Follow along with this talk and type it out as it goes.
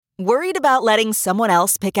Worried about letting someone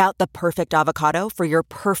else pick out the perfect avocado for your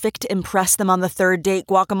perfect impress them on the third date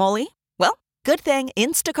guacamole? Well, good thing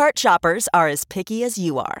Instacart shoppers are as picky as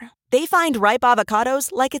you are. They find ripe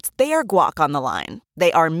avocados like it's their guac on the line.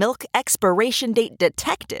 They are milk expiration date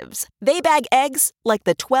detectives. They bag eggs like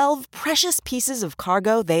the 12 precious pieces of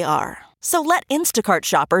cargo they are. So let Instacart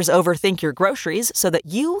shoppers overthink your groceries so that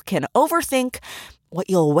you can overthink what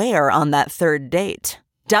you'll wear on that third date.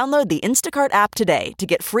 Download the Instacart app today to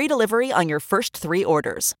get free delivery on your first 3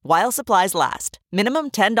 orders, while supplies last.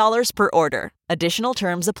 Minimum $10 per order. Additional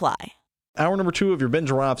terms apply. Hour number 2 of your Ben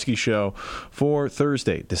Joravsky Show for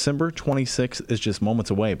Thursday, December 26th is just moments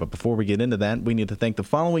away. But before we get into that, we need to thank the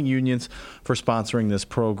following unions for sponsoring this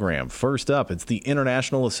program. First up, it's the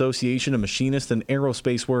International Association of Machinists and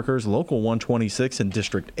Aerospace Workers, Local 126 in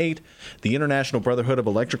District 8, the International Brotherhood of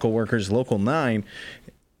Electrical Workers, Local 9,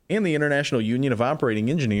 and the International Union of Operating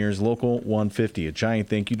Engineers, Local 150. A giant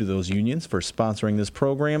thank you to those unions for sponsoring this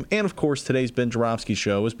program. And, of course, today's Ben Joravsky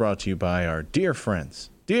Show is brought to you by our dear friends,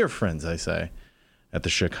 I say, at the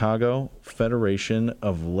Chicago Federation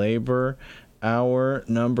of Labor. Hour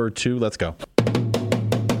number 2. Let's go.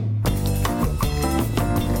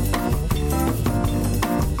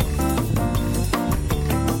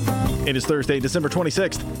 It is Thursday, December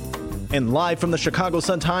 26th. And live from the Chicago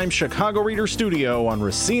Sun-Times Chicago Reader Studio on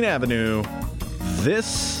Racine Avenue,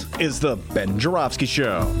 this is the Ben Joravsky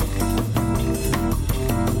Show.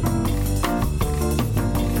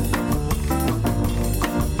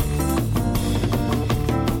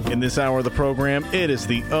 In this hour of the program, it is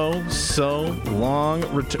the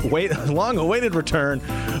long-awaited return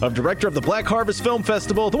of director of the Black Harvest Film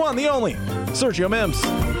Festival, the one, the only, Sergio Mims.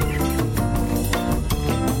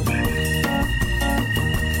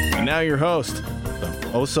 And now your host,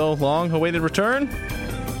 the long-awaited return,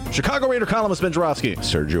 Chicago Reader columnist Ben Joravsky.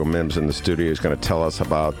 Sergio Mims in the studio is going to tell us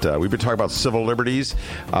about, we've been talking about civil liberties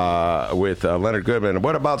with Leonard Goodman.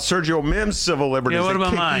 What about Sergio Mims' civil liberties? Yeah, what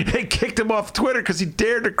about mine? They kicked him off Twitter because he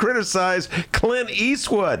dared to criticize Clint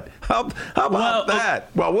Eastwood. How about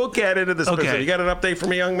that? Well, we'll get into this. Okay. You got an update for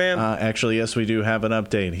me, young man? Actually, yes, we do have an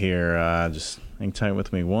update here. Just hang tight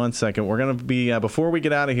with me 1 second. We're going to be, before we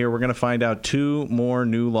get out of here, we're going to find out 2 more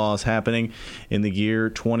new laws happening in the year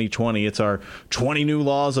 2020. It's our 20 new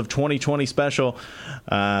laws of 2020 special.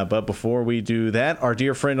 But before we do that, our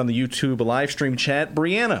dear friend on the YouTube live stream chat,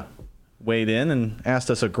 Brianna, weighed in and asked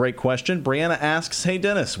us a great question. Brianna asks, hey,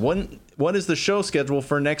 Dennis, what is the show schedule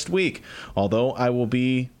for next week? Although I will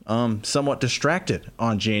be somewhat distracted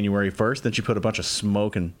on January 1st. Then she put a bunch of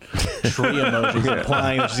smoke and tree emojis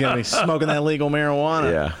implying that she's going to be smoking that legal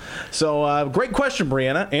marijuana. Yeah. So great question,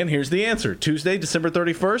 Brianna. And here's the answer. Tuesday, December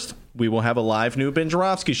 31st, we will have a live new Ben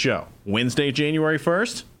Joravsky show. Wednesday, January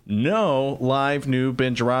 1st, no live new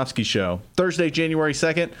Ben Joravsky show. Thursday, January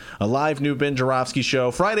 2nd, a live new Ben Joravsky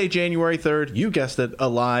show. Friday, January 3rd, you guessed it, a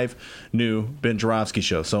live new Ben Joravsky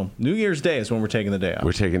show. So New Year's Day is when we're taking the day off.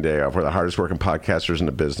 We're taking the day off. We're the hardest working podcasters in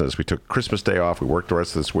the business. We took Christmas Day off. We worked the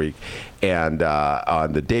rest of this week. And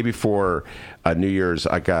on the day before New Year's,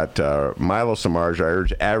 I got Milo Samardzija. I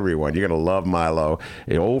urge everyone, you're going to love Milo,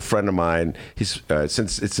 an old friend of mine. He's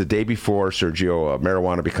since it's the day before Sergio,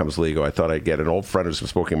 marijuana becomes legal, I thought I'd get an old friend who's been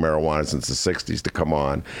smoking marijuana since the 60s to come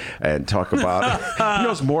on and talk about he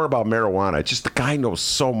knows more about marijuana. Just the guy knows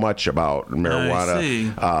so much about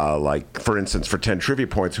marijuana. Like, for instance, for 10 trivia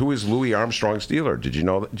points, who is Louis Armstrong's dealer? Do you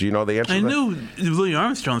know the answer? I knew Louis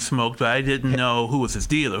Armstrong smoked, but I didn't know who was his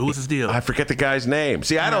dealer. Who was his dealer? I forget the guy's name.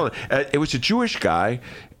 See, I don't. It was a Jewish guy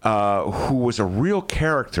who was a real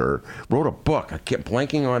character, wrote a book. I kept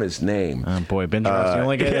blanking on his name. Oh, boy, Ben Joravsky, the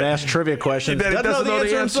only guy that asks trivia questions. Doesn't know the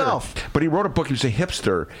answer himself. But he wrote a book. He was a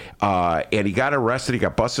hipster, and he got arrested. He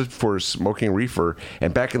got busted for smoking reefer.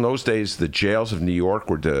 And back in those days, the jails of New York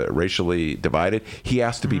were racially divided. He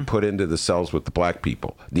asked to be put into the cells with the black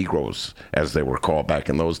people, Negroes, as they were called back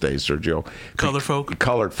in those days, Sergio. Colored folk?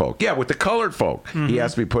 Colored folk. Yeah, with the colored folk. He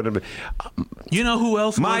asked to be put in. You know who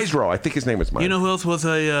else? Meisro. I think his name was Meisro. You know who else was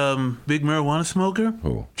a big marijuana smoker?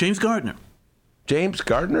 Who? James Gardner. James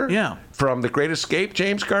Gardner? Yeah. From The Great Escape,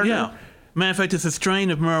 James Gardner? Yeah. Matter of fact, it's a strain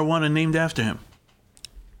of marijuana named after him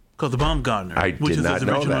called the Baumgartner, which is his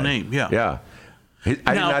original name. Yeah. Yeah. I did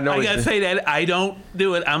not know. I gotta say that I don't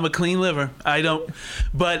do it. I'm a clean liver. I don't.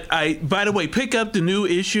 But by the way, pick up the new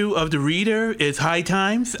issue of the Reader. It's High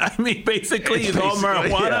Times. I mean, basically, it's all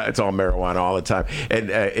marijuana. Yeah, it's all marijuana all the time.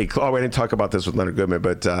 And I didn't talk about this with Leonard Goodman,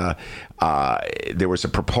 but there was a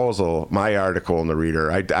proposal. My article in the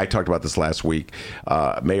Reader. I talked about this last week.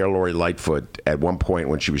 Mayor Lori Lightfoot, at one point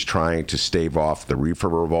when she was trying to stave off the reefer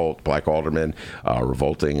revolt, black aldermen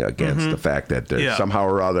revolting against the fact that somehow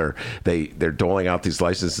or other they're doling out these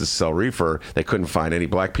licenses to sell reefer, they couldn't find any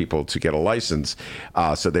black people to get a license.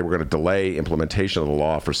 So they were going to delay implementation of the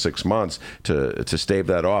law for 6 months to stave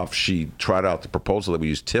that off. She tried out the proposal that we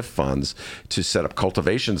use TIF funds to set up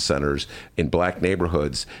cultivation centers in black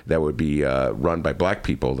neighborhoods that would be run by black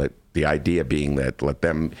people, that the idea being that let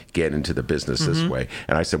them get into the business this way.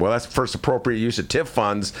 And I said, well, that's the first appropriate use of TIF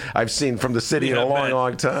funds I've seen from the city in a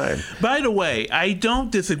long time. By the way, I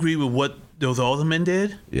don't disagree with what those aldermen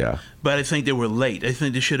did. Yeah. But I think they were late. I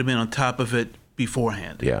think they should have been on top of it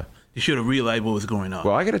beforehand. Yeah. They should have realized what was going on.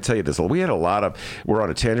 Well, I got to tell you this. We had we're on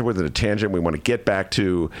a tangent within a tangent. We want to get back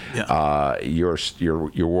to your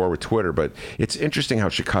war with Twitter, but it's interesting how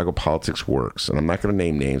Chicago politics works. And I'm not going to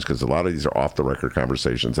name names because a lot of these are off-the-record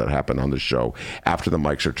conversations that happen on the show after the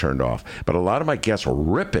mics are turned off. But a lot of my guests are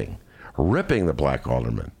ripping the black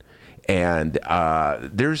alderman. And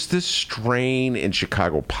there's this strain in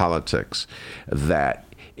Chicago politics that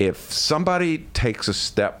if somebody takes a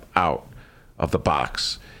step out of the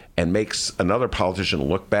box and makes another politician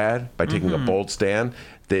look bad by taking a bold stand,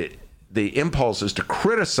 the impulse is to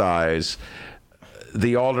criticize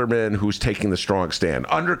the alderman who's taking the strong stand,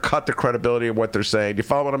 undercut the credibility of what they're saying. Do you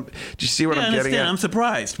follow do you see what I'm getting at? I'm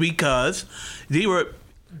surprised because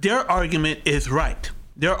their argument is right.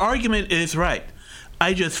 Their argument is right.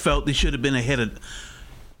 I just felt they should have been ahead of.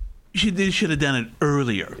 They should have done it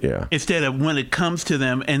earlier, instead of when it comes to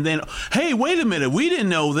them, and then, hey, wait a minute, we didn't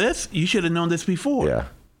know this. You should have known this before. Yeah.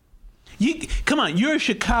 Come on, you're a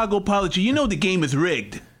Chicago politician. You know the game is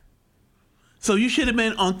rigged. So you should have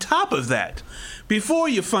been on top of that before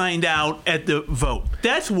you find out at the vote.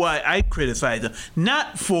 That's why I criticize them,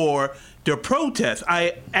 not for their protest.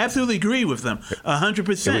 I absolutely agree with them,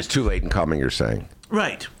 100%. It was too late in coming, you're saying.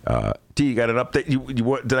 Right. D, you got an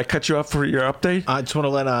update? Did I cut you off for your update? I just want to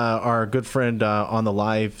let our good friend on the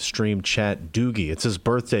live stream chat, Doogie. It's his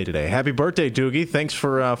birthday today. Happy birthday, Doogie. Thanks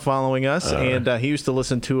for following us. And he used to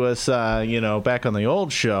listen to us, back on the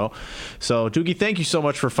old show. So, Doogie, thank you so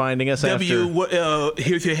much for finding us. Here's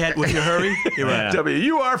your hat with your hurry. You're right. W,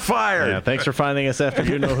 you are fired. Yeah, thanks for finding us after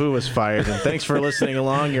you know who was fired. And thanks for listening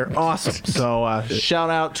along. You're awesome. So, shout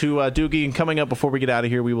out to Doogie. And coming up before we get out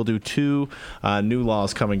of here, we will do 2 new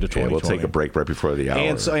laws coming to 2020. We'll take a break right before the hour.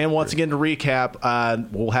 And once again, to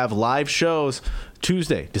recap, we'll have live shows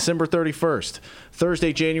Tuesday, December 31st,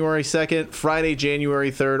 Thursday, January 2nd, Friday,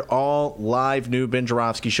 January 3rd, all live new Ben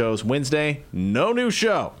Joravsky shows. Wednesday, no new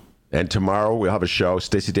show. And tomorrow we'll have a show.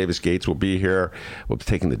 Stacey Davis Gates will be here. We'll be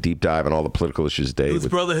taking the deep dive on all the political issues today. His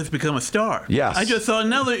brother has become a star. Yes. I just saw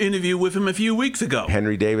another interview with him a few weeks ago.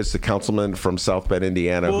 Henry Davis, the councilman from South Bend,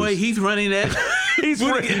 Indiana. Boy, he's running that. He's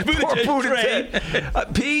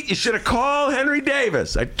Pete, you should have called Henry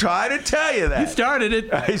Davis. I tried to tell you that. You started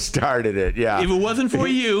it. I started it, yeah. If it wasn't for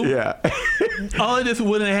you, all of this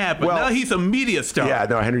wouldn't have happened. Well, now he's a media star. Yeah,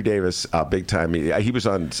 no, Henry Davis, big time media. He was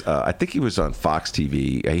on, I think he was on Fox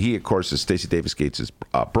TV. He, of course, is Stacey Davis Gates'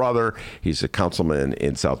 brother. He's a councilman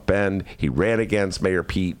in South Bend. He ran against Mayor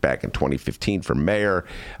Pete back in 2015 for mayor,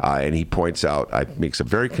 and he points out, makes a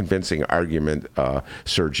very convincing argument,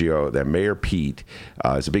 Sergio, that Mayor Pete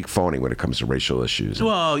is a big phony when it comes to racial issues.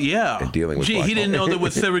 Well, yeah. And dealing with he didn't know there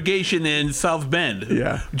was segregation in South Bend.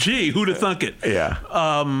 Yeah. Gee, who'd have thunk it?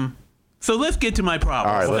 Yeah. So let's get to my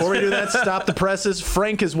problem. All right, Before we do that, stop the presses.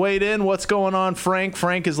 Frank has weighed in. What's going on, Frank?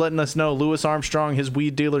 Frank is letting us know Louis Armstrong, his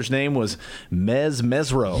weed dealer's name was Mez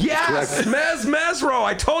Mesro. Yes, Mez Mesro.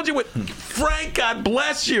 I told you what. Frank, God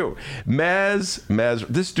bless you. Mez.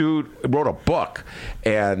 This dude wrote a book,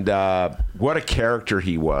 and what a character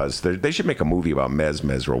he was. They should make a movie about Mez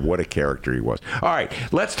Mesro. What a character he was. All right,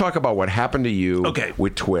 let's talk about what happened to you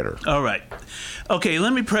with Twitter. All right. Okay,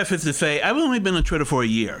 let me preface to say I've only been on Twitter for a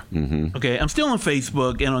year. Mm-hmm. Okay, I'm still on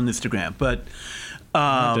Facebook and on Instagram, but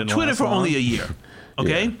Twitter for only a year.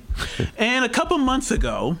 Okay? Yeah. And a couple months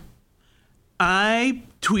ago, I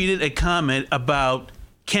tweeted a comment about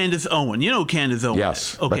Candace Owen. You know who Candace Owen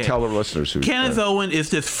Yes. is. Okay. But tell the listeners who. Candace Owen is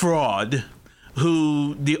this fraud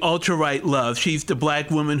who the alt-right loves. She's the black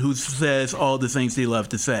woman who says all the things they love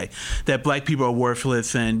to say, that black people are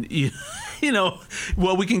worthless and,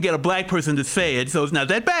 well, we can get a black person to say it, so it's not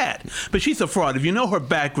that bad. But she's a fraud. If you know her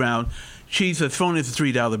background, she's as phony as a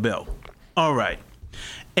 $3 bill. All right.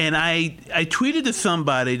 And I tweeted to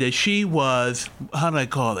somebody that she was, how do I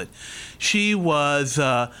call it? She was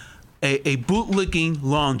a bootlicking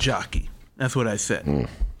lawn jockey. That's what I said.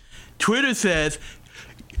 Twitter says,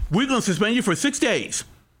 we're going to suspend you for 6 days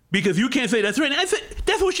because you can't say that's right. And I said,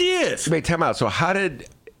 that's what she is. Wait, time out. So how did,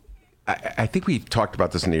 I think we talked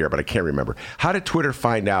about this in the air, but I can't remember. How did Twitter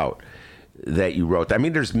find out that you wrote that? I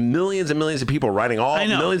mean, there's millions and millions of people writing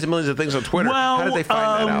millions and millions of things on Twitter. Well, how did they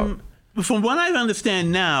find that out? from what I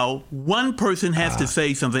understand now, one person has to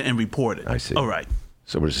say something and report it. I see. All right.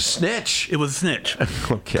 So it was a snitch. It was a snitch.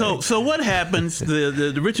 Okay. So what happens?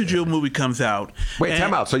 The Richard Jewell movie comes out. Wait,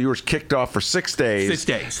 time out. So you were kicked off for 6 days. 6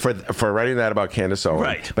 days. For writing that about Candace Owens.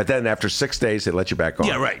 Right. But then after 6 days, they let you back on.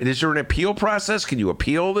 Yeah, right. Is there an appeal process? Can you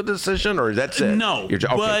appeal the decision, or is that it? No. Okay,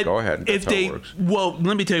 but go ahead. That's if how they, it works. well,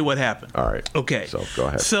 let me tell you what happened. All right. Okay. So go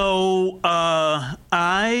ahead. So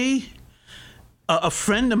a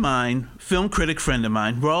friend of mine, film critic friend of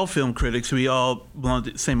mine, we're all film critics. We all belong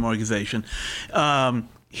to the same organization.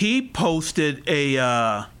 He posted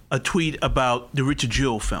a tweet about the Richard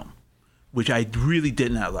Jewell film, which I really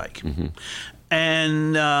did not like. Mm-hmm.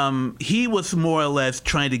 And he was more or less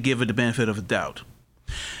trying to give it the benefit of the doubt.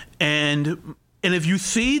 And if you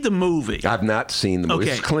see the movie... I've not seen the movie.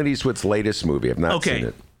 Okay. It's Clint Eastwood's latest movie. I've not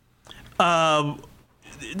seen it.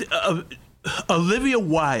 Olivia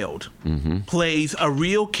Wilde plays a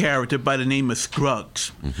real character by the name of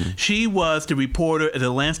Scruggs. She was the reporter at the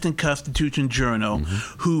Lansing Constitution Journal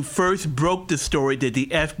who first broke the story that the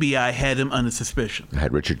FBI had him under suspicion. I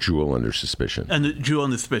had Richard Jewell under suspicion. Jewell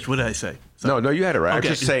under suspicion. What did I say? No, you had it right. Okay.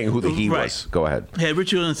 I'm just saying who the he Right. was. Go ahead. Had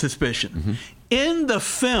Richard Jewell under suspicion. In the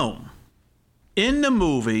film, in the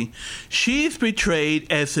movie, she's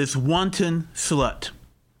portrayed as this wanton slut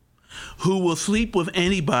who will sleep with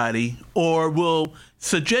anybody or will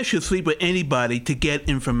suggest you sleep with anybody to get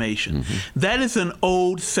information. That is an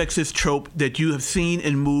old sexist trope that you have seen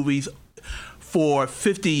in movies for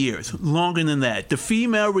 50 years, longer than that. The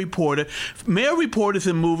female reporter, male reporters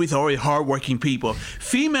in movies are already hardworking people.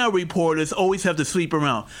 Female reporters always have to sleep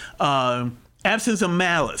around. Absence of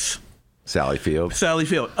Malice. Sally Field.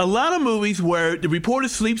 A lot of movies where the reporter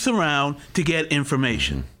sleeps around to get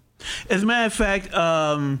information. As a matter of fact,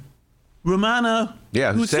 Romana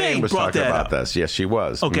Hussein was brought talking that about up. this. Yes, she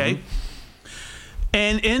was. Okay.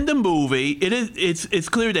 And in the movie, it's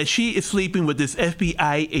clear that she is sleeping with this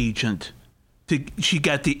FBI agent. She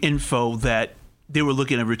got the info that they were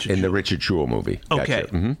looking at Richard Jewell. In the Richard Jewell movie. Okay.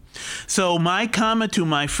 Gotcha. So my comment to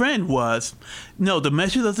my friend was, no, the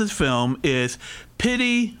message of this film is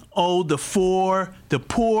pity, the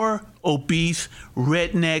poor, obese,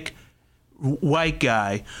 redneck, white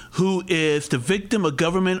guy who is the victim of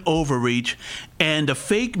government overreach and the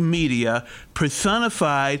fake media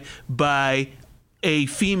personified by a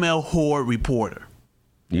female whore reporter.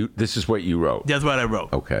 This is what you wrote. That's what I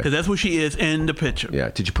wrote. Okay. Because that's what she is in the picture. Yeah.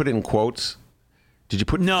 Did you put it in quotes? Did you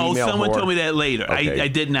put No, female someone whore? told me that later. Okay. I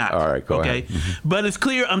did not. All right, go ahead. But it's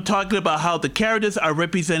clear I'm talking about how the characters are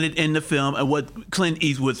represented in the film and what Clint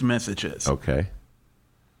Eastwood's message is. Okay.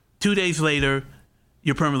 2 days later,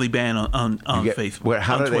 you're permanently banned on Facebook.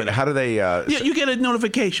 How do they? Yeah, you get a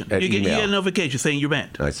notification. You get a notification saying you're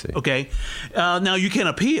banned. I see. Okay. Now you can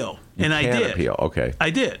appeal, I did. Appeal. Okay. I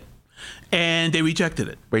did, and they rejected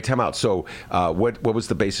it. Wait, time out. So, what was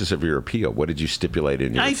the basis of your appeal? What did you stipulate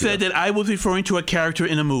in your appeal? I said that I was referring to a character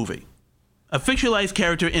in a movie, a fictionalized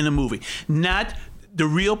character in a movie, not the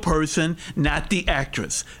real person, not the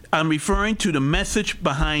actress. I'm referring to the message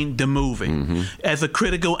behind the movie as a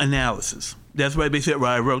critical analysis. That's what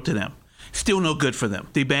I wrote to them. Still no good for them.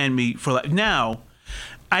 They banned me for life. Now,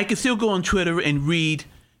 I can still go on Twitter and read.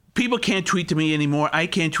 People can't tweet to me anymore. I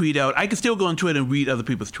can't tweet out. I can still go on Twitter and read other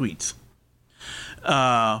people's tweets.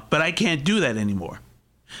 But I can't do that anymore.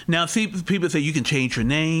 Now, see, people say you can change your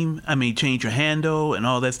name, change your handle and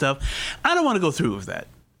all that stuff. I don't want to go through with that.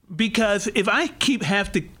 Because if I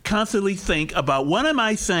have to constantly think about what am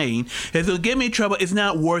I saying, it's going to get me in trouble, it's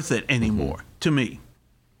not worth it anymore to me.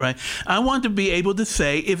 Right? I want to be able to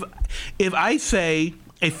say, if I say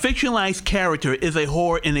a fictionalized character is a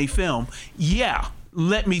whore in a film, I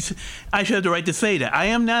should have the right to say that. I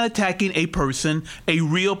am not attacking a person, a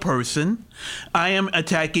real person. I am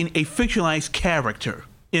attacking a fictionalized character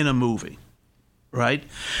in a movie. Right?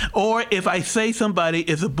 Or if I say somebody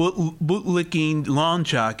is a bootlicking lawn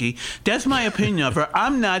jockey, that's my opinion of her.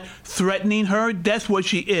 I'm not threatening her. That's what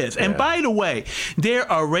she is. Yeah. And by the way,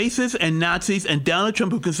 there are racists and Nazis and Donald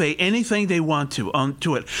Trump who can say anything they want to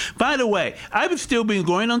onto it. By the way, I would still be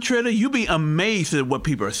going on Twitter. You'd be amazed at what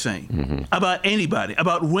people are saying about anybody,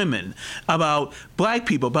 about women, about black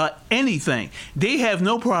people, about anything. They have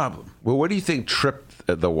no problem. Well, what do you think tripped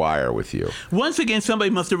the wire with you? Once again, somebody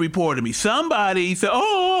must have reported me. Somebody said,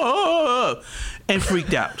 and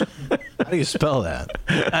freaked out. How do you spell that?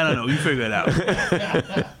 I don't know. You figure it out.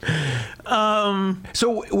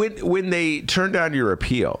 So when they turned down your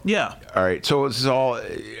appeal, Yeah. all right. So this is all.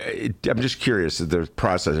 I'm just curious. The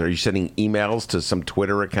process. Are you sending emails to some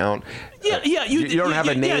Twitter account? Yeah. You don't have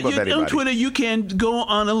a name of anybody. On Twitter, you can go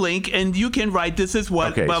on a link and you can write, "This is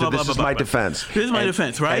what." Okay, blah, so blah, this blah, is blah, my blah. defense. This is my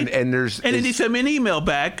defense, right? And then they sent me an email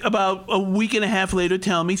back about a week and a half later,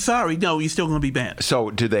 telling me, "Sorry, no, you're still going to be banned."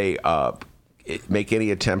 So do they make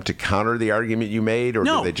any attempt to counter the argument you made, or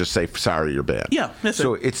No. do they just say, "Sorry, you're banned"? Yeah, that's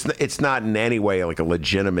so it. it's not in any way like a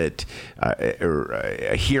legitimate or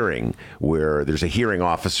a hearing where there's a hearing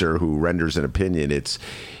officer who renders an opinion. It's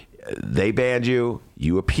they banned you,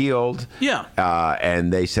 you appealed, Yeah.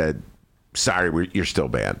 And they said, "Sorry, you're still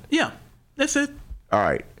banned." Yeah, that's it. All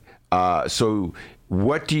right. So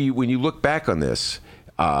what do you, when you look back on this,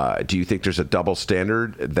 do you think there's a double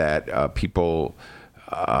standard that people,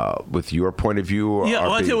 with your point of view, Yeah, are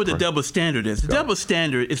well, I'll tell you what the being double standard is. The double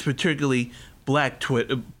standard is particularly black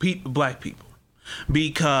people,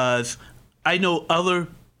 because I know other.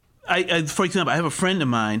 For example, I have a friend of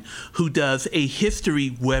mine who does a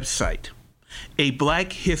history website, a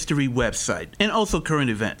black history website, and also current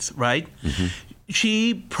events, right? Mm-hmm.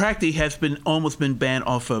 She practically has almost been banned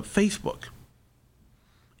off of Facebook.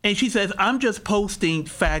 And she says, "I'm just posting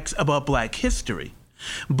facts about black history,"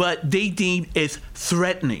 but they deem it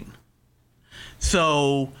threatening.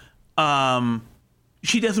 So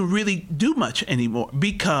she doesn't really do much anymore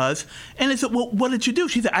because, and I said, "Well, what did you do?"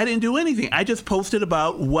 She said, "I didn't do anything. I just posted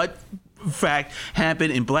about what fact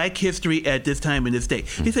happened in black history at this time and this day."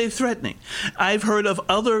 He said it's threatening. I've heard of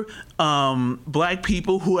other black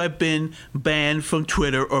people who have been banned from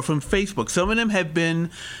Twitter or from Facebook. Some of them have been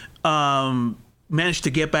managed to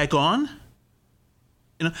get back on.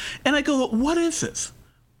 And I go, "What is this?"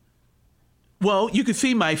 Well, you could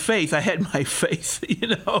see my face. I had my face,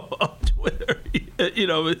 on Twitter.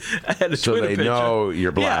 I had a so Twitter they picture. know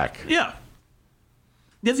you're black. Yeah.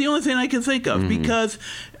 That's the only thing I can think of because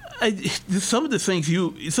some of the things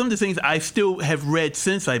I still have read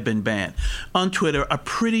since I've been banned on Twitter are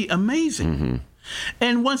pretty amazing. Mm-hmm.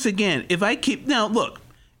 And once again, look,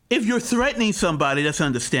 if you're threatening somebody, that's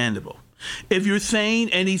understandable. If you're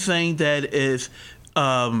saying anything that is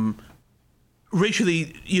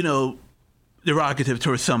racially, derogative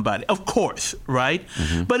towards somebody, of course, right?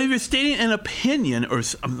 Mm-hmm. But if you're stating an opinion or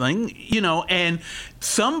something, and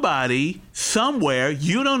somebody somewhere,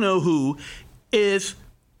 you don't know who, I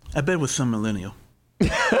bet it was some millennial.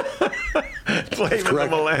 Blaming the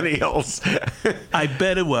millennials. I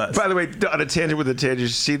bet it was. By the way, on a tangent with a tangent, did you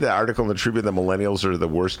see the article in the Tribune that millennials are the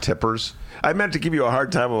worst tippers? I meant to give you a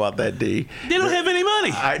hard time about that, D. They don't have any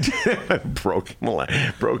money. Broke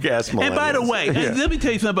ass millennials. And by the way, let me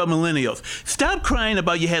tell you something about millennials. Stop crying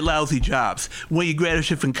about you had lousy jobs when you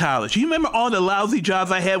graduated from college. You remember all the lousy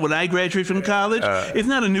jobs I had when I graduated from college? It's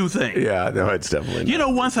not a new thing. Yeah, no, it's definitely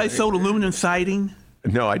not. Once I sold aluminum siding.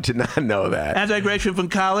 No, I did not know that. After I graduated from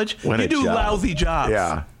college, you do lousy jobs.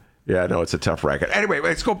 Yeah, no, it's a tough racket. Anyway,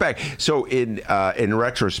 let's go back. So in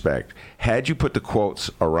retrospect, had you put the quotes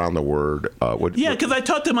around the word? Because I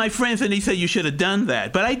talked to my friends and he said you should have done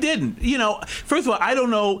that, but I didn't. First of all, I don't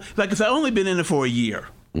know. Like I said, I've only been in it for a year.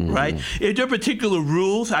 Mm-hmm. Right? If there are particular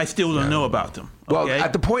rules, I still don't know about them. Okay? Well,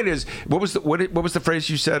 the point is, what was the phrase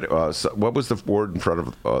you said? What was the word in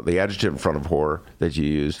front of the adjective in front of horror that you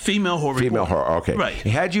used? Female horror. Female reporter. horror. Okay. Right.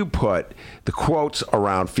 Had you put the quotes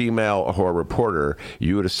around female horror reporter,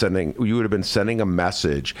 you would have been sending a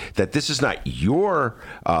message that this is not your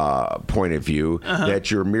point of view. That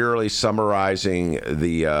you're merely summarizing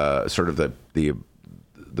the sort of the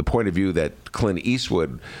point of view that Clint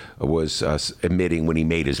Eastwood was emitting when he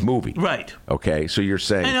made his movie. Right. Okay, so you're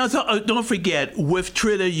saying... And also, don't forget, with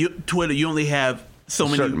Twitter, you only have so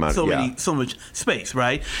much space,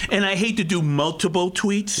 right? And I hate to do multiple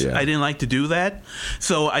tweets. Yeah. I didn't like to do that.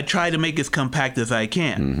 So I try to make it as compact as I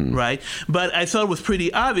can, right? But I thought it was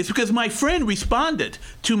pretty obvious because my friend responded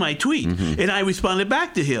to my tweet, and I responded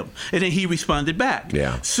back to him, and then he responded back.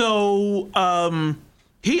 Yeah. So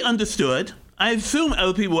he understood. I assume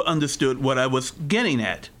other people understood what I was getting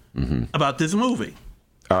at about this movie.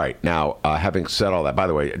 All right. Now, having said all that, by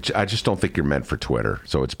the way, I just don't think you're meant for Twitter.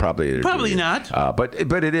 So it's probably not. But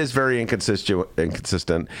it is very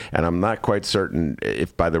inconsistent, and I'm not quite certain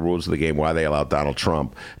if by the rules of the game why they allowed Donald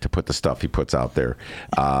Trump to put the stuff he puts out there.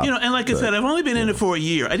 And like I said, I've only been in it for a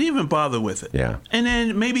year. I didn't even bother with it. Yeah. And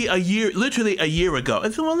then maybe literally a year ago,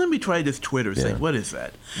 I said, well, let me try this Twitter thing. What is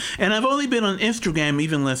that? And I've only been on Instagram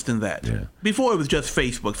even less than that. Yeah. Before it was just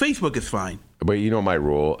Facebook. Facebook is fine. But you know my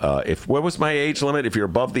rule. What was my age limit? If you're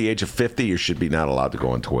above the age of 50, you should be not allowed to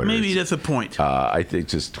go on Twitter. Maybe that's a point. I think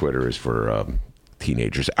just Twitter is for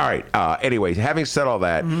teenagers. All right. Anyway, having said all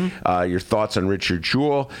that, your thoughts on Richard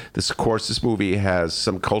Jewell. Of course, this movie has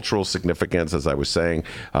some cultural significance, as I was saying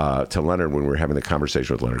to Leonard when we were having the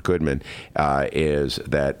conversation with Leonard Goodman, is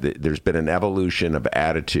that there's been an evolution of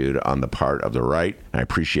attitude on the part of the right. I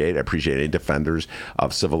appreciate any defenders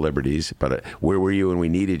of civil liberties, but where were you when we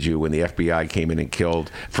needed you when the FBI came in and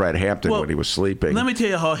killed Fred Hampton when he was sleeping? Let me tell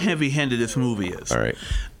you how heavy-handed this movie is. All right.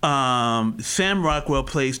 Sam Rockwell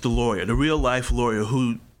plays the lawyer, the real-life lawyer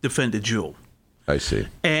who defended Jewell. I see.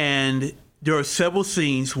 And there are several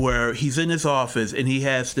scenes where he's in his office and he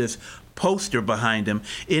has this poster behind him.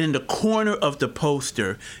 And in the corner of the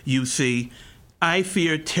poster, you see, "I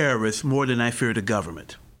fear terrorists more than I fear the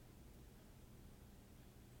government."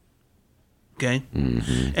 Okay?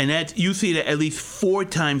 Mm-hmm. And that you see that at least 4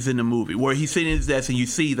 times in the movie, where he's sitting at his desk and you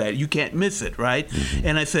see that. You can't miss it, right? Mm-hmm.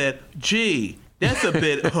 And I said, gee, that's a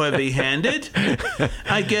bit heavy-handed.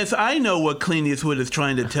 I guess I know what Clint Eastwood is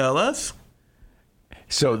trying to tell us.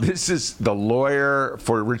 So this is the lawyer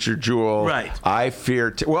for Richard Jewell. Right. I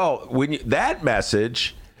fear... that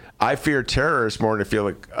message... I fear terrorists more than I feel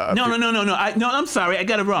like... No. I'm sorry. I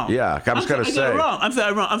got it wrong. Yeah, I was going to say... I got it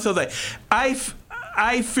wrong. I'm so sorry.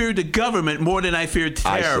 I fear the government more than I fear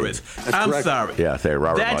terrorists. I'm sorry. Yeah, that's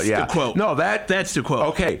the quote. No, that's the quote.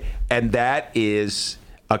 Okay, and that is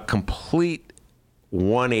a complete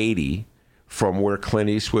 180 from where Clint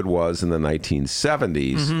Eastwood was in the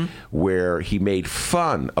 1970s, where he made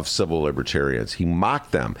fun of civil libertarians. He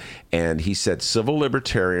mocked them, and he said civil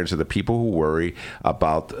libertarians are the people who worry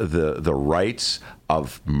about the rights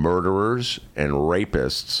of murderers and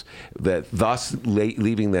rapists, that thus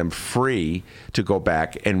leaving them free to go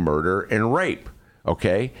back and murder and rape.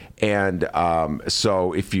 Okay? And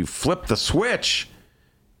so if you flip the switch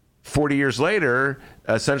 40 years later,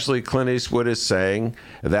 essentially Clint Eastwood is saying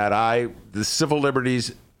that the civil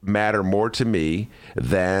liberties matter more to me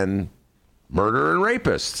than murder and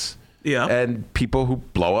rapists. Yeah. And people who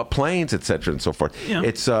blow up planes, et cetera, and so forth. Yeah.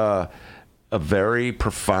 It's a very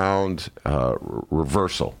profound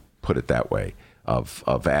reversal, put it that way,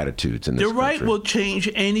 of attitudes in this country. The right will change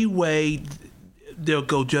any way they'll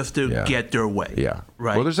go just to get their way. Yeah.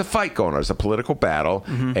 Right. Well, there's a fight going on. There's a political battle.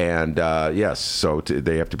 And yes, so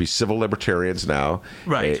they have to be civil libertarians now.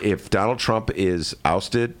 Right. If Donald Trump is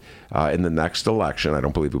ousted in the next election, I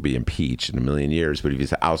don't believe he'll be impeached in a million years, but if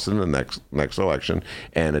he's ousted in the next election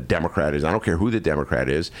and a Democrat is, I don't care who the Democrat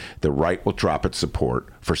is, the right will drop its support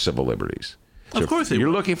for civil liberties. So of course, if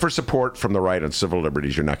you're looking for support from the right on civil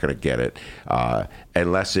liberties, you're not going to get it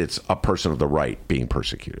unless it's a person of the right being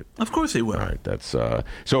persecuted. Of course, they will. All right, that's so.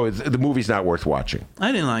 The movie's not worth watching.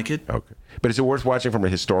 I didn't like it. Okay, but is it worth watching from a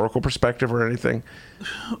historical perspective or anything?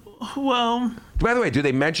 Well, by the way, do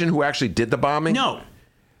they mention who actually did the bombing? No.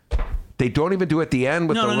 They don't even do it at the end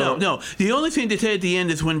with No. The only thing they say at the end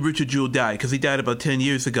is when Richard Jewell died, because he died about 10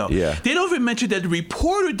 years ago. Yeah. They don't even mention that the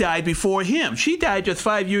reporter died before him. She died just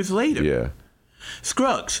 5 years later. Yeah.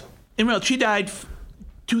 Scruggs. In real, she died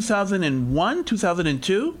 2001,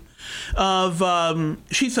 2002.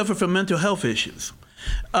 She suffered from mental health issues.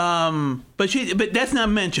 But that's not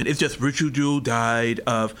mentioned. It's just Richard Jewell died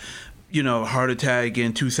of, a heart attack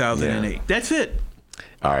in 2008. Yeah. That's it.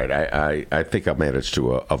 All right, I think I managed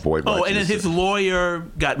to avoid watching. Oh, and then his lawyer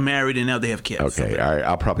got married, and now they have kids. Okay, all right,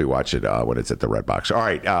 I'll probably watch it when it's at the Red Box. All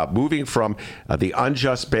right, moving from the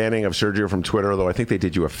unjust banning of Sergio from Twitter, although I think they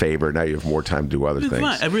did you a favor. Now you have more time to do other things.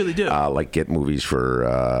 Fine. I really do. Like get movies for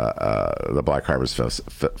the Black Harvest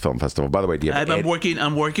Film Festival. By the way, do you have I'm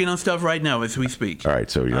working on stuff right now as we speak. All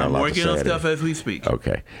right, so you're not allowed to say I'm working on stuff as we speak.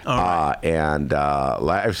 Okay. All right. And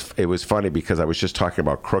it was funny because I was just talking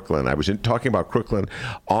about Crooklyn. I was talking about Crooklyn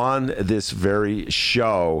on this very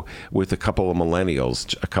show with a couple of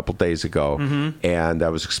millennials a couple days ago, and I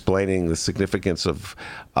was explaining the significance of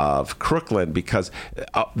Crooklyn because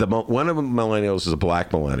one of the millennials is a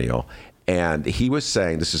black millennial, and he was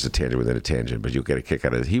saying, this is a tangent within a tangent, but you'll get a kick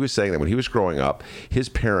out of it. He was saying that when he was growing up, his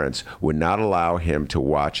parents would not allow him to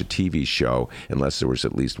watch a TV show unless there was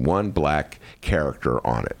at least one black character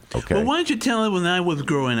on it. Okay. Well, why don't you tell him when I was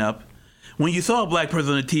growing up, when you saw a black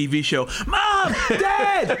person on a TV show, Mom,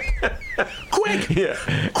 Dad, quick,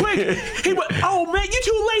 quick. He went, oh, man, you're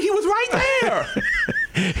too late. He was right there.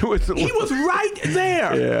 He was right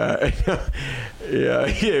there.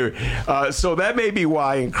 Yeah. So that may be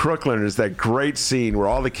why in Crooklyn there's that great scene where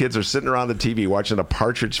all the kids are sitting around the TV watching The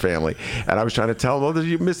Partridge Family. And I was trying to tell them,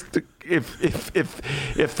 you missed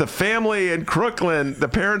if the family in Crooklyn, the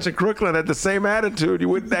parents in Crooklyn had the same attitude, you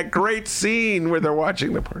wouldn't that great scene where they're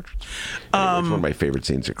watching the portrait. Anyway, it's one of my favorite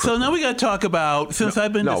scenes in Crooklyn. So now we got to talk about, since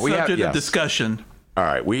I've been the subject of discussion. All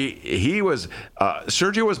right,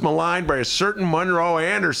 Sergio was maligned by a certain Monroe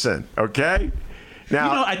Anderson. Okay.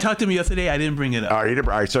 Now, I talked to him yesterday. I didn't bring it up. All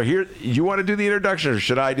right. So here, you want to do the introduction, or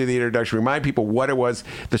should I do the introduction? Remind people what it was.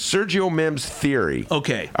 The Sergio Mims theory.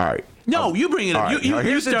 Okay. All right. No, you bring it up. Right.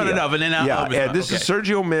 You start it off, and then I'll respond. And this is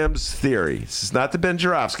Sergio Mims' theory. This is not the Ben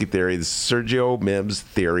Joravsky theory. This is Sergio Mims'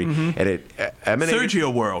 theory, and it emanated.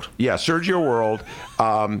 Sergio World. Yeah, Sergio World.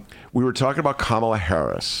 We were talking about Kamala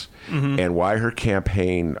Harris and why her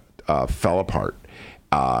campaign fell apart.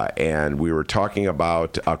 And we were talking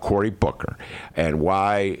about Cory Booker and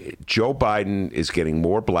why Joe Biden is getting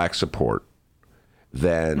more black support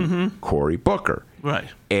than Cory Booker. Right.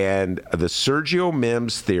 And the Sergio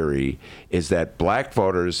Mims theory is that black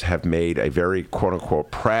voters have made a very, quote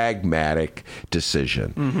unquote, pragmatic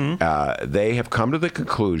decision. They have come to the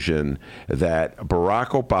conclusion that Barack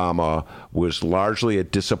Obama was largely a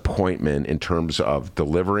disappointment in terms of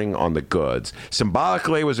delivering on the goods.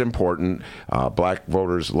 Symbolically, it was important. Black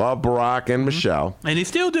voters love Barack and Michelle. And they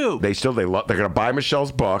still do. They're going to buy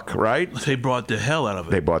Michelle's book, right? They brought the hell out of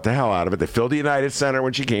it. They bought the hell out of it. They filled the United Center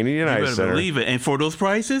when she came to the United Center. You better believe it. And for those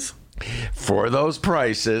prices? For those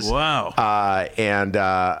prices. Wow.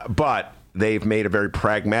 But they've made a very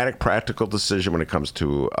pragmatic, practical decision when it comes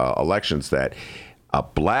to elections that a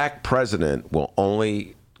black president will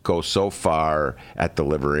only go so far at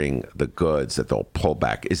delivering the goods that they'll pull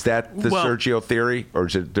back. Is that the Sergio theory, or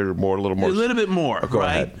is it there a little more? A little bit more, go right?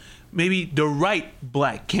 ahead. Maybe the right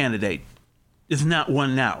black candidate is not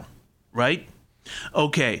one now, right?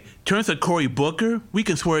 Okay, in terms of Cory Booker, we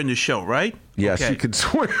can swear in the show, right? Yes, okay. You can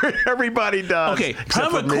swear. Everybody does. Okay,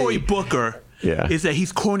 problem with Cory Booker is that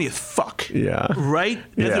he's corny as fuck. Yeah. Right?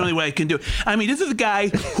 That's the only way I can do it. I mean, this is a guy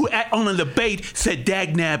who on a debate said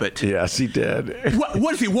dag nabbit. Yes, he did.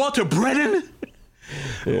 What is he, Walter Brennan?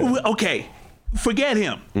 Yeah. Okay, forget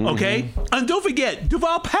him, okay? And don't forget,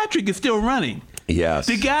 Deval Patrick is still running. Yes.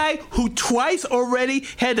 The guy who twice already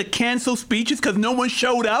had to cancel speeches because no one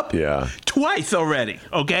showed up. Yeah. Twice already.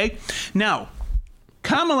 Okay. Now,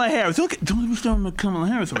 Kamala Harris. Look, don't start with Kamala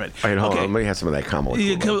Harris already. All right, hold on. Let me have some of that Kamala.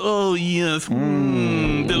 Yeah, oh yes,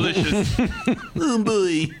 delicious. Oh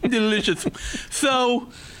boy, delicious. So,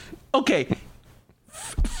 okay.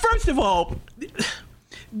 First of all,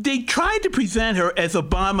 they tried to present her as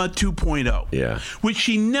Obama 2.0. Yeah. Which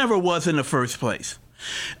she never was in the first place.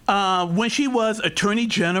 When she was Attorney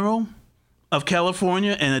General of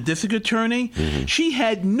California and a district attorney, she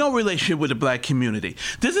had no relationship with the black community.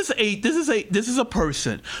 This is a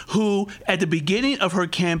person who, at the beginning of her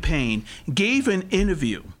campaign, gave an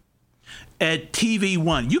interview at TV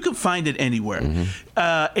One. You can find it anywhere,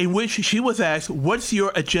 in which she was asked, "What's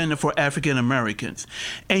your agenda for African Americans?"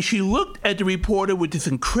 And she looked at the reporter with this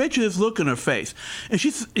incredulous look on her face, and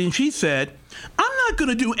she said, "I'm not going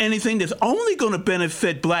to do anything that's only going to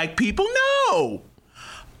benefit black people. No."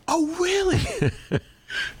 Oh, really?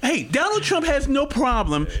 Hey, Donald Trump has no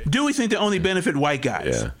problem doing things that only benefit white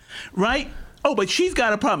guys, right? Oh, but she's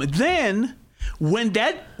got a problem. Then, when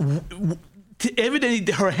that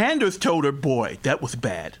evidently her handlers told her, boy, that was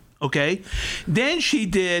bad. Okay? Then she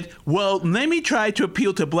did, well, let me try to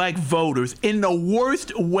appeal to black voters in the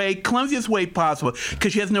worst way, clumsiest way possible,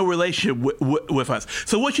 because she has no relationship with us.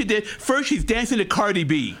 So what she did, first she's dancing to Cardi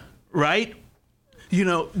B, right? You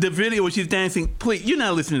know, the video where she's dancing, please, you're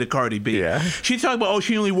not listening to Cardi B. Yeah. She's talking about,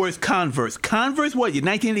 she only wears Converse. Converse, what,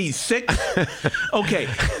 1986? Okay.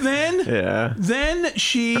 Then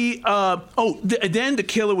she, then the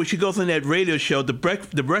killer, when she goes on that radio show, the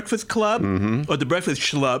Breakfast Club, or the Breakfast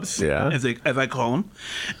Schlubs, as I call them,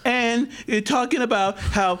 and you're talking about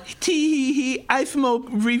how, tee-hee-hee, I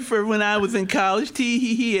smoked reefer when I was in college,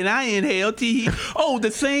 tee-hee-hee, and I inhaled, tee-hee. Oh,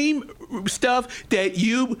 the same stuff that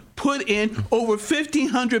you put in over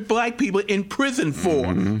 1,500 black people in prison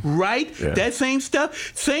for, right? Yeah. That same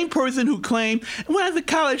stuff. Same person who claimed, when I was in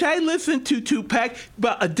college, I listened to Tupac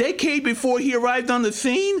about a decade before he arrived on the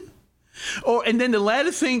scene. And then the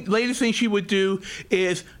latest thing she would do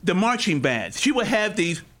is the marching bands. She would have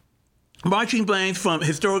these marching bands from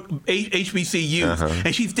historic HBCUs,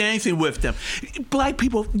 and she's dancing with them. Black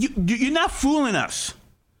people, you're not fooling us.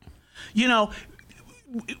 You know,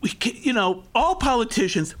 all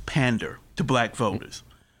politicians pander to black voters.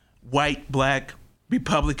 White, black,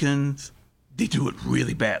 Republicans, they do it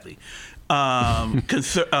really badly.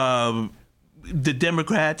 The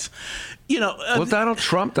Democrats, well, Donald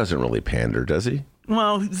Trump doesn't really pander, does he?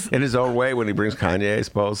 Well, in his own way, when he brings Kanye, I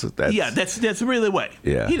suppose. That's really the way.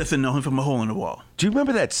 Yeah. He doesn't know him from a hole in the wall. Do you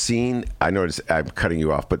remember that scene? I know I'm cutting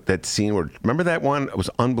you off, but that scene where, remember that one? It was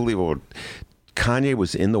unbelievable. Kanye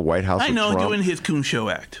was in the White House. I know, with Trump. doing his Coon Show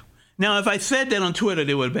act. Now, if I said that on Twitter,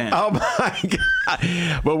 they would have banned. Oh my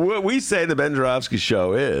God! But what we say the Ben Joravsky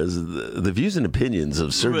Show is the views and opinions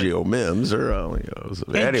of Sergio Mims are.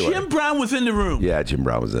 And anyway. Jim Brown was in the room. Yeah, Jim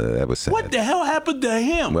Brown was. That was sad. What the hell happened to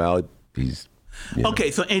him? Well, he's. Okay,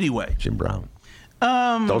 so anyway, Jim Brown.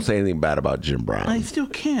 Don't say anything bad about Jim Brown. I still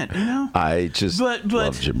can't. I just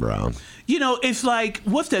love Jim Brown. It's like,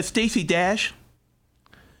 what's that? Stacey Dash.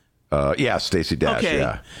 Yeah, Stacey Dash. Okay.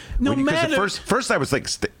 Yeah. No matter. First I was like,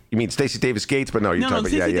 you mean Stacey Davis Gates? But no, you're talking about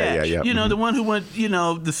Stacey Dash. yeah. The one who went,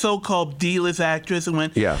 the so-called D-list actress and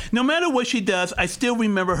went. Yeah. No matter what she does, I still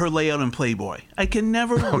remember her layout in Playboy. I can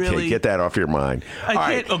never really. Okay, get that off your mind. I can't.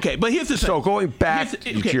 Right. Okay, but here's the thing. So going back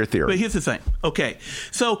to your theory. But here's the thing. Okay,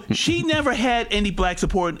 so she never had any black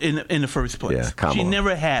support in the first place. Yeah, Kamala. She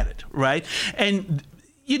never had it, right? And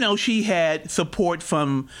she had support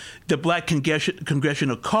from the Black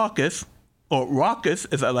Congressional Caucus, or Raucus,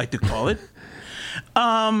 as I like to call it.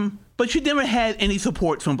 But she never had any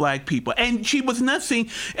support from black people. And she was not seen.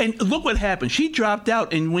 And look what happened. She dropped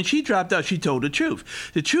out. And when she dropped out, she told the truth.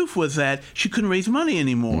 The truth was that she couldn't raise money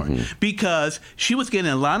anymore because she was getting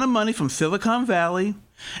a lot of money from Silicon Valley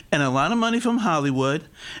and a lot of money from Hollywood.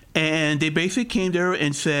 And they basically came to her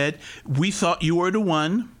and said, we thought you were the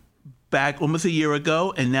one back almost a year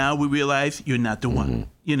ago, and now we realize you're not the one.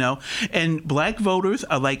 And black voters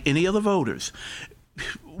are like any other voters.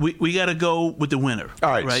 We got to go with the winner. All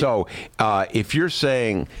right. So if you're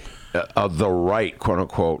saying the right, quote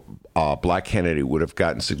unquote, black candidate would have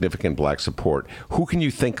gotten significant black support, who can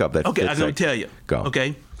you think of that? Okay, I'm going to tell you. Go.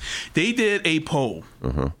 Okay, they did a poll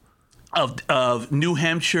of New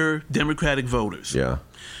Hampshire Democratic voters. Yeah,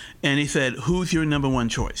 and he said, "Who's your number one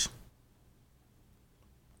choice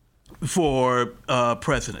for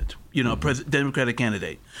president? Democratic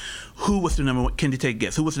candidate. Who was the number one? Can you take a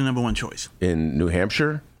guess? Who was the number one choice in New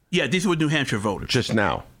Hampshire? Yeah, these were New Hampshire voters. Just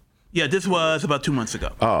now? Yeah, this was about 2 months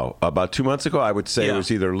ago. Oh, about 2 months ago? I would say it was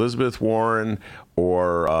either Elizabeth Warren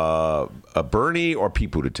or Bernie or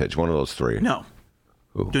Pete Buttigieg, one of those three. No.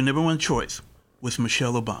 Who? The number one choice was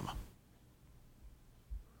Michelle Obama.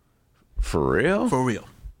 For real? For real.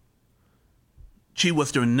 She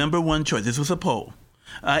was their number one choice. This was a poll.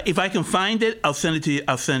 If I can find it, I'll send it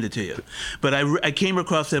to you. But I came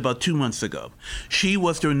across it about 2 months ago. She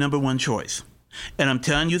was their number one choice. And I'm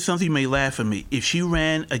telling you something, you may laugh at me. If she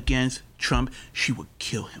ran against Trump, she would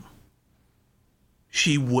kill him.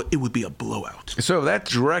 It would be a blowout. So that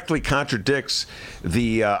directly contradicts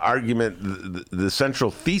the argument, the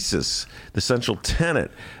central thesis, the central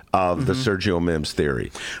tenet of the Sergio Mims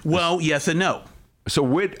theory. Well, yes and no. So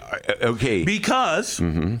okay. Because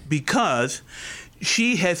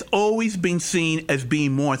she has always been seen as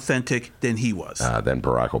being more authentic than he was. Than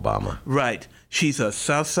Barack Obama. Right. She's a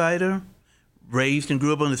South Sider, raised and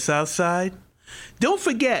grew up on the South Side. Don't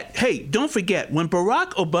forget, when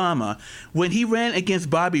Barack Obama, when he ran against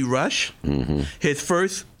Bobby Rush, his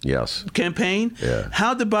first campaign,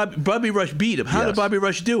 how did Bobby Rush beat him? How did Bobby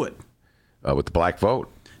Rush do it? With the black vote.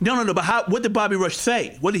 No, but what did Bobby Rush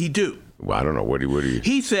say? What did he do? Well, I don't know. What did he?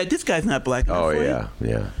 He said, this guy's not black enough for you.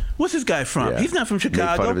 Yeah. What's this guy from? Yeah. He's not from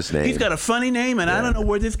Chicago. Made fun of his name. He's got a funny name, and I don't know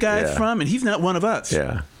where this guy's from, and he's not one of us.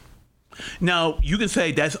 Yeah. Now, you can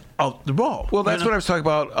say that's out the ball. Well, that's what I was talking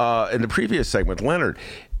about in the previous segment, Leonard.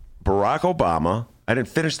 Barack Obama, I didn't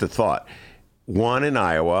finish the thought, won in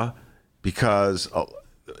Iowa because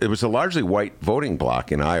it was a largely white voting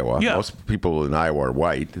bloc in Iowa. Yeah. Most people in Iowa are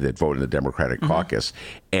white that vote in the Democratic caucus.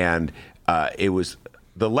 And it was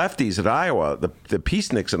the lefties in Iowa, the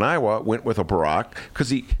peaceniks in Iowa, went with a Barack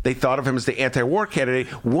because they thought of him as the anti-war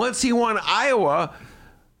candidate. Once he won Iowa,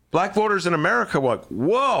 black voters in America were like,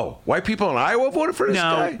 whoa, white people in Iowa voted for this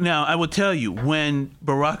guy? Now, I will tell you, when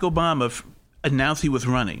Barack Obama announced he was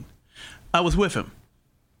running, I was with him.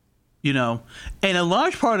 And a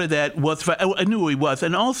large part of that was, I knew who he was,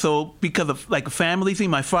 and also because of like a family thing,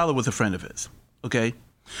 my father was a friend of his, okay?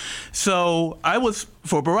 So I was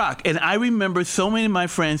for Barack, and I remember so many of my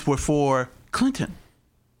friends were for Clinton.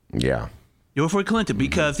 Yeah. They were for Clinton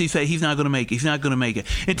because he said he's not going to make it,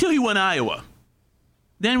 until he won Iowa.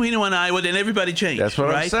 Then when he won Iowa, then everybody changed. That's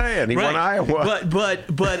what I'm saying. He won Iowa.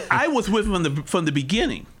 But I was with him from the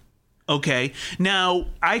beginning. Okay. Now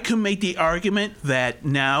I can make the argument that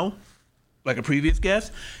now, like a previous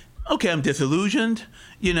guest, okay, I'm disillusioned.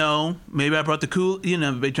 Maybe I brought the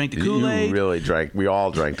they drank the Kool-Aid. You really drank. We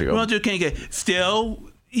all drank the Well, can't get. Still,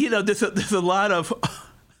 there's a lot of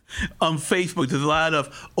on Facebook. There's a lot of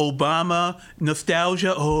Obama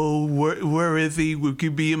nostalgia. Oh, where is he? We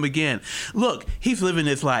could be him again. Look, he's living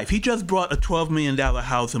his life. He just bought a $12 million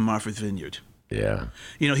house in Martha's Vineyard. Yeah.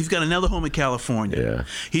 He's got another home in California. Yeah.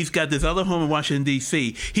 He's got this other home in Washington,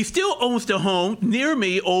 D.C. He still owns the home near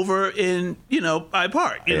me over in, Hyde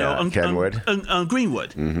Park, on Kenwood. On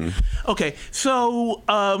Greenwood. Mm-hmm. Okay, so...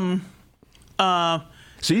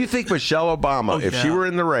 So you think Michelle Obama, if she were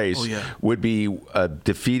in the race, would be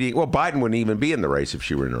defeating... Well, Biden wouldn't even be in the race if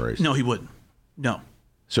she were in the race. No, he wouldn't. No.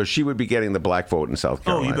 So she would be getting the black vote in South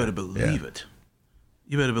Carolina. Oh, you better believe it.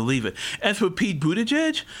 You better believe it. As for Pete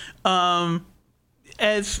Buttigieg,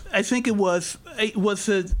 as I think it was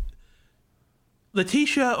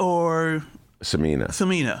Letitia or... Samina.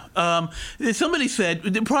 Somebody said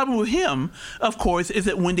the problem with him, of course, is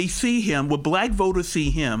that when they see him, when black voters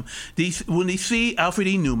see him, when they see Alfred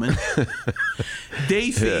E. Newman,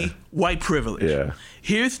 they see white privilege. Yeah.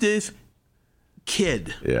 Here's this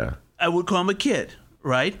kid. Yeah. I would call him a kid,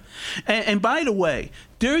 right? And by the way,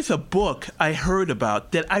 there's a book I heard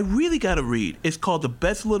about that I really got to read. It's called The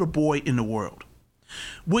Best Little Boy in the World,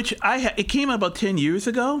 which it came out about 10 years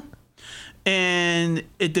ago. And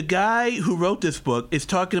the guy who wrote this book is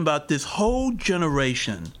talking about this whole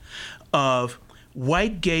generation of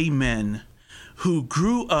white gay men who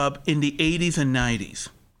grew up in the 80s and 90s,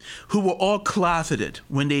 who were all closeted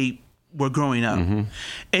when they were growing up. Mm-hmm.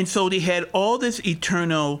 And so they had all this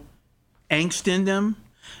eternal angst in them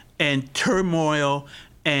and turmoil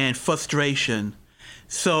and frustration.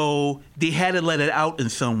 So they had to let it out in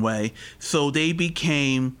some way. So they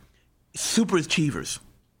became super achievers.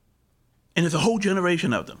 And there's a whole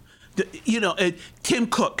generation of them. Tim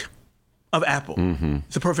Cook of Apple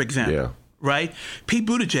is a perfect example, right? Pete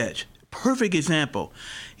Buttigieg, perfect example.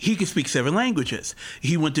 He can speak 7 languages.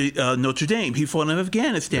 He went to Notre Dame. He fought in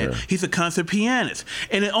Afghanistan. Yeah. He's a concert pianist.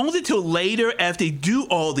 And it only until later, after they do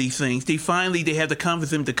all these things, they have to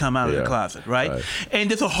convince him to come out of the closet, right? And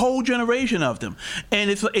there's a whole generation of them. And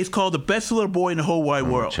it's called The Best Little Boy in the Whole Wide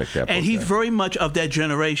World. Check that book and he's very much of that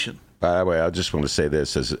generation. By the way, I just want to say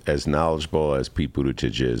this: as knowledgeable as Pete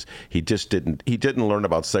Buttigieg is, he didn't learn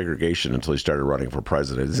about segregation until he started running for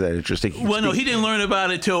president. Is that interesting? Well, no, he didn't learn about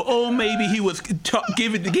it till maybe he was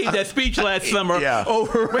gave that speech last summer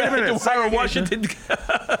over Washington.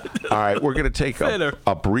 All right, we're going to take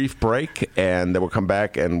a brief break, and then we'll come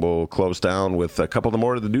back and we'll close down with a couple of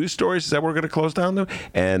more of the news stories. Is that what we're going to close down to?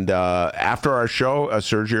 And after our show,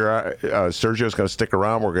 Sergio's going to stick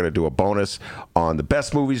around. We're going to do a bonus on the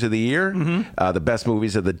best movies of the year. The best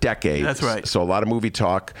movies of the decade. That's right. So a lot of movie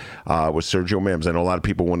talk with Sergio Mims. I know a lot of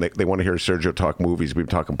people, when they want to hear Sergio talk movies, we've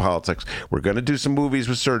been talking politics. We're going to do some movies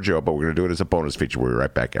with Sergio, but we're going to do it as a bonus feature. We'll be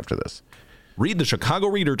right back after this. Read the Chicago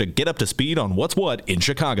Reader to get up to speed on what's what in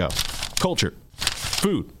Chicago. Culture,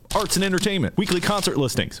 food, arts and entertainment, weekly concert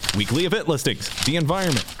listings, weekly event listings, the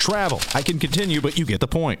environment, travel. I can continue, but you get the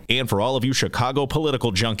point. And for all of you Chicago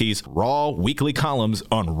political junkies, raw weekly columns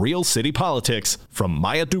on real city politics from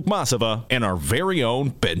Maya Dukmasova and our very own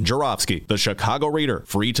Ben Jarofsky. The Chicago Reader,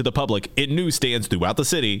 free to the public in newsstands throughout the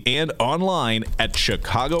city and online at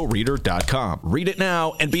chicagoreader.com. Read it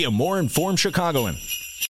now and be a more informed Chicagoan.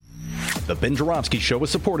 The Ben Jarofsky Show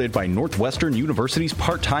is supported by Northwestern University's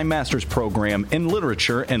part-time master's program in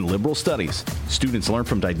literature and liberal studies. Students learn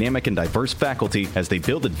from dynamic and diverse faculty as they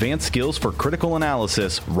build advanced skills for critical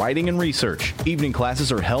analysis, writing, and research. Evening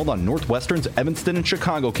classes are held on Northwestern's Evanston and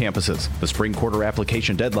Chicago campuses. The spring quarter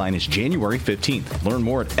application deadline is January 15th. Learn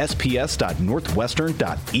more at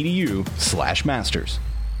sps.northwestern.edu/masters.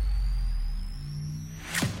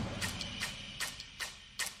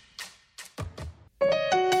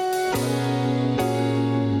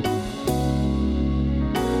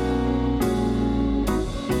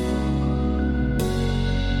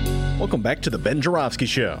 Welcome back to the Ben Jarofsky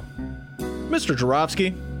Show. Mr.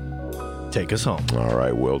 Jarofsky, take us home. All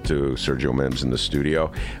right, will do. Sergio Mims in the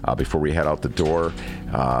studio. Before we head out the door,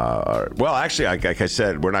 well, actually, like I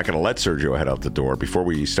said, we're not going to let Sergio head out the door. Before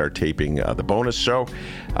we start taping the bonus show,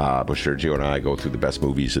 but Sergio and I go through the best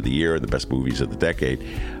movies of the year and the best movies of the decade.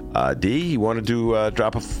 D, you want to do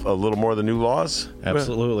drop a little more of the new laws?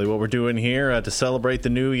 Absolutely. What we're doing here to celebrate the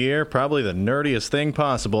new year, probably the nerdiest thing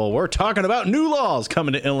possible. We're talking about new laws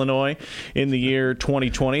coming to Illinois in the year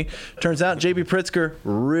 2020. Turns out J.B. Pritzker,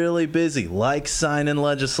 really busy, like signing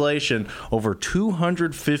legislation. Over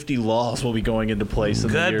 250 laws will be going into place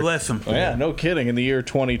in the year. God bless him. Oh, yeah, no kidding, in the year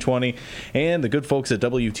 2020. And the good folks at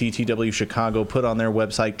WTTW Chicago put on their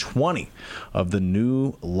website 20 of the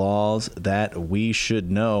new laws that we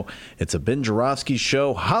should know. It's a Ben Jarofsky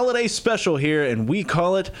Show holiday special here, and we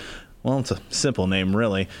call it Well, it's a simple name,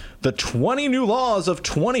 really. The 20 New Laws of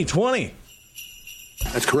 2020.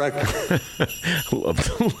 That's correct.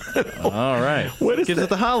 All right. What is Gives that? it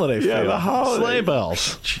the holiday feel. Yeah, the holiday. Sleigh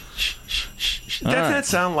bells. Doesn't that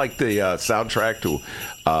sound like the soundtrack to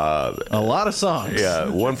a lot of songs. Yeah,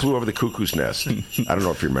 One Flew Over the Cuckoo's Nest. I don't know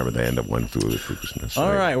if you remember the end of One Flew Over the Cuckoo's Nest.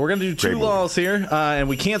 All right, we're going to do two laws here, and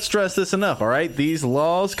we can't stress this enough, all right? These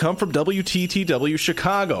laws come from WTTW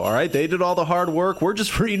Chicago, all right? They did all the hard work. We're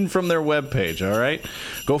just reading from their webpage, all right?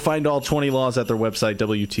 Go find all 20 laws at their website,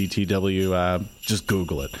 WTTW. Just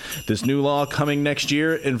Google it. This new law coming next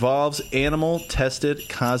year involves animal-tested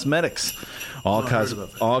cosmetics. All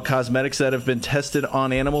cosmetics that have been tested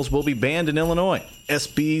on animals will be banned in Illinois.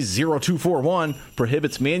 SB 0241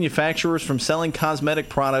 prohibits manufacturers from selling cosmetic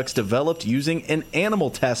products developed using an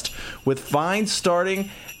animal test, with fines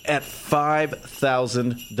starting at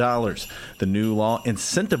 $5,000. The new law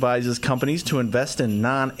incentivizes companies to invest in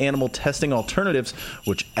non-animal testing alternatives,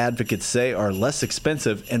 which advocates say are less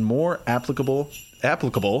expensive and more applicable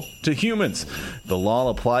to humans. The law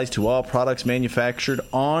applies to all products manufactured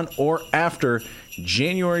on or after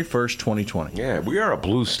January 1st, 2020. Yeah, we are a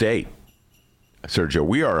blue state. Sergio,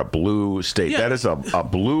 we are a blue state. Yeah. That is a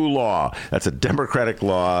blue law. That's a democratic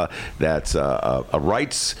law. That's a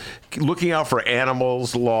rights, looking out for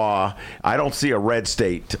animals law. I don't see a red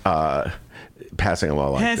state passing a law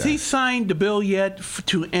like that. Has he signed the bill yet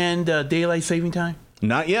to end daylight saving time?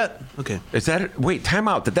 Not yet. Okay. Is that it? Wait, time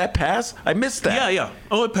out. Did that pass? I missed that. Yeah.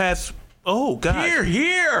 Oh, it passed. Oh, God.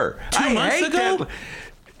 Here. 2 months ago? That.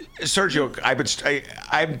 Sergio, I'm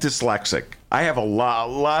dyslexic. I have a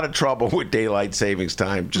lot of trouble with daylight savings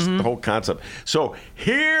time, just the whole concept. So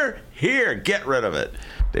here, get rid of it.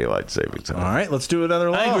 Daylight savings time. All right, let's do another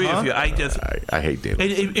law. I agree with you. I hate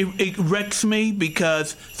daylight. It wrecks me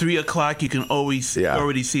because 3 o'clock you can always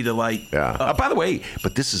already see the light. Yeah. By the way,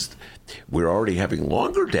 but we're already having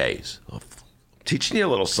longer days. Teaching you a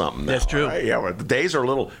little something now. That's true. Right? Yeah, the days are a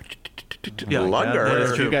little longer. Yeah,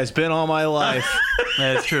 that's true. You guys been all my life.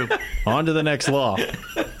 That's true. On to the next law.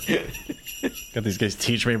 Got these guys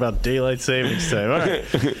teach me about daylight savings time. All right.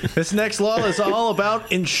 This next law is all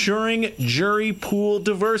about ensuring jury pool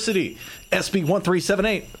diversity. SB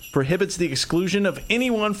 1378 prohibits the exclusion of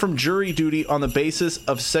anyone from jury duty on the basis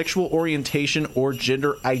of sexual orientation or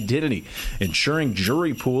gender identity. Ensuring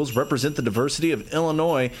jury pools represent the diversity of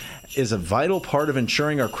Illinois is a vital part of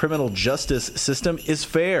ensuring our criminal justice system is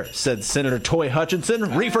fair, said Senator Toy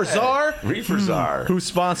Hutchinson, Reefer Czar, who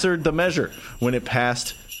sponsored the measure when it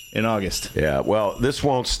passed in August. Yeah, well, this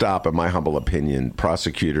won't stop, in my humble opinion,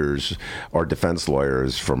 prosecutors or defense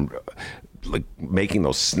lawyers from making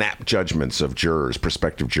those snap judgments of jurors,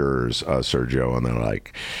 prospective jurors, Sergio, and they're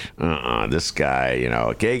like, this guy,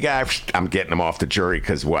 gay guy, I'm getting him off the jury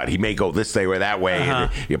because what? He may go this way or that way.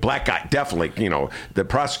 And black guy, definitely, the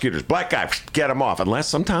prosecutors, black guy, get him off. Unless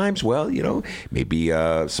sometimes, maybe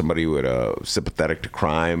somebody with sympathetic to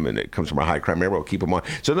crime and it comes from a high crime area, we'll keep him on.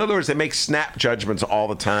 So in other words, they make snap judgments all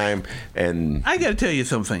the time. And I got to tell you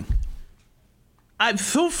something.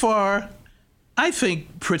 I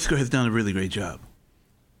think Pritzker has done a really great job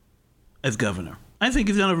as governor. I think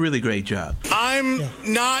he's done a really great job. I'm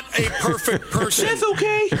not a perfect person. That's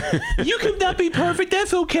okay. You could not be perfect.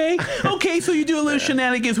 That's okay. Okay, so you do a little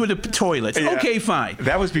shenanigans with the toilets. Yeah. Okay, fine.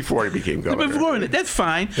 That was before he became governor. That's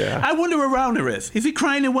fine. Yeah. I wonder where Rauner is. Is he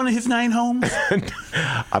crying in one of his 9 homes?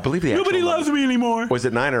 I believe the Nobody loves me anymore. Was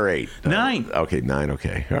it 9 or 8? 9. Okay, 9.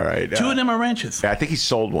 Okay, all right. 2 of them are ranches. I think he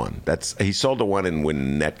sold one. He sold the one in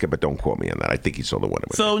Winnetka, but don't quote me on that. I think he sold the one in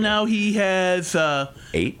Winnetka. So now he has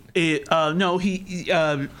 8. 8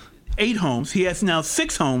 homes. He has now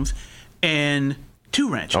 6 homes and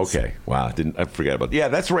 2 ranches. Okay. Wow. I forget about that. Yeah,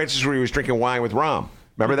 that's the ranches where he was drinking wine with Rahm.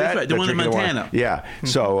 Remember that? That's right. The one in Montana. Yeah.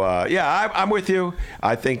 So, I'm with you.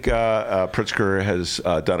 I think Pritzker has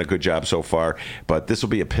done a good job so far, but this will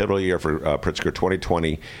be a pivotal year for Pritzker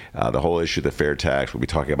 2020. The whole issue of the fair tax, we'll be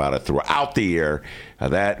talking about it throughout the year.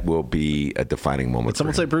 That will be a defining moment. Did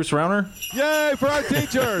someone say Bruce Rauner? Yay for our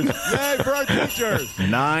teachers! Yay for our teachers!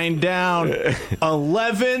 9 down,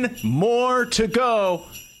 11 more to go.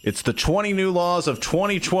 It's the 20 new laws of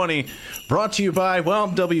 2020, brought to you by,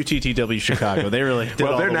 WTTW Chicago. They really did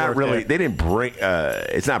all they're the not work really. there. They didn't bring.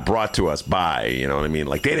 It's not brought to us by. You know what I mean?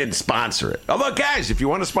 Like they didn't sponsor it. Although, guys, if you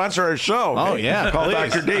want to sponsor our show, Oh, yeah. call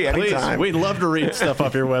please. Dr. D anytime. Please. We'd love to read stuff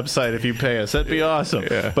off your website if you pay us. That'd be awesome.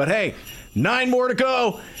 Yeah. But hey, 9 more to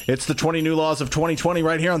go. It's the 20 new laws of 2020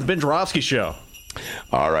 right here on the Ben Joravsky Show.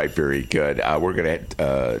 All right, very good. We're going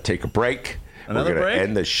to take a break. Another We're going break? to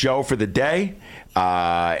end the show for the day.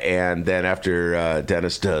 And then after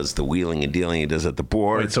Dennis does the wheeling and dealing he does at the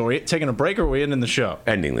board. Wait, so we're taking a break or are we ending the show?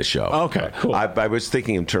 Ending the show. Okay, cool. I was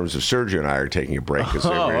thinking in terms of Sergio and I are taking a break because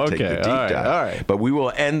we're taking a deep dive. All right. But we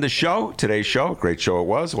will end the show, today's show. Great show it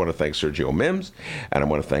was. I want to thank Sergio Mims, and I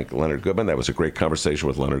want to thank Leonard Goodman. That was a great conversation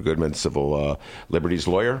with Leonard Goodman, civil liberties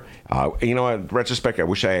lawyer. In retrospect, I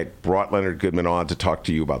wish I had brought Leonard Goodman on to talk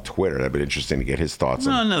to you about Twitter. That'd been interesting to get his thoughts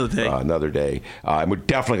on another day. And we're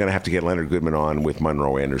definitely going to have to get Leonard Goodman on with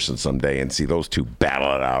Monroe Anderson someday and see those two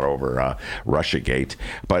battle it out over Russiagate.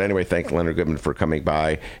 But anyway, thank Leonard Goodman for coming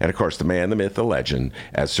by. And, of course, the man, the myth, the legend,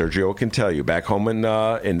 as Sergio can tell you, back home in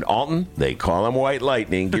Alton, they call him White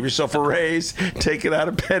Lightning. Give yourself a raise. Take it out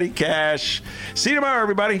of petty cash. See you tomorrow,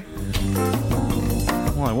 everybody.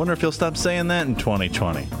 Well, I wonder if he'll stop saying that in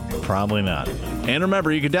 2020. Probably not. And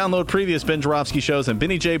remember, you can download previous Ben Joravsky shows and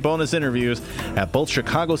Benny J bonus interviews at both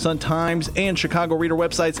Chicago Sun-Times and Chicago Reader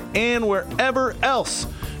websites and wherever else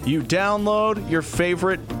you download your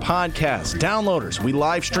favorite podcasts. Downloaders, we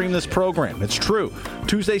live stream this program. It's true.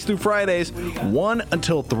 Tuesdays through Fridays, 1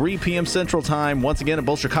 until 3 p.m. Central Time. Once again, at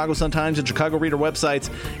both Chicago Sun-Times and Chicago Reader websites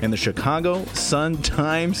and the Chicago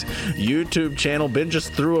Sun-Times YouTube channel. Ben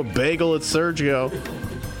just threw a bagel at Sergio.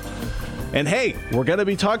 And hey, we're going to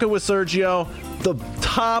be talking with Sergio the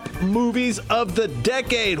top movies of the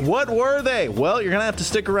decade. What were they? Well, you're going to have to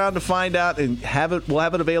stick around to find out, and we'll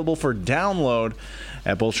have it available for download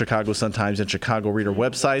at both Chicago Sun-Times and Chicago Reader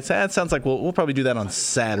websites. That sounds like we'll probably do that on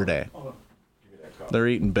Saturday. They're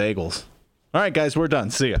eating bagels. All right, guys, we're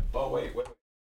done. See ya. Oh, wait.